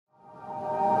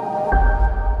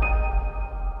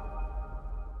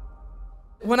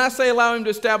when I say allow him to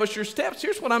establish your steps,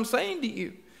 here's what I'm saying to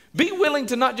you. Be willing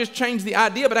to not just change the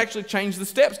idea, but actually change the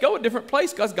steps. Go a different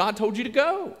place because God told you to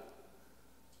go.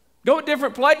 Go a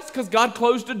different place because God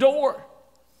closed a door.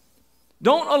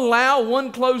 Don't allow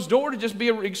one closed door to just be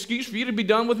an excuse for you to be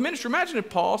done with ministry. Imagine if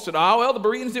Paul said, oh, well, the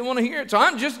Bereans didn't want to hear it, so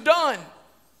I'm just done.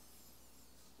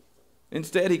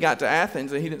 Instead, he got to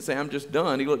Athens and he didn't say, I'm just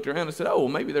done. He looked around and said, oh, well,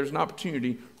 maybe there's an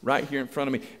opportunity right here in front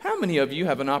of me. How many of you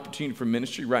have an opportunity for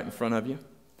ministry right in front of you?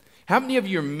 How many of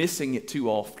you are missing it too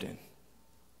often?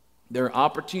 There are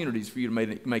opportunities for you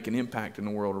to make an impact in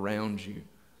the world around you.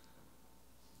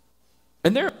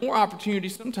 And there are more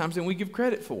opportunities sometimes than we give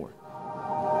credit for.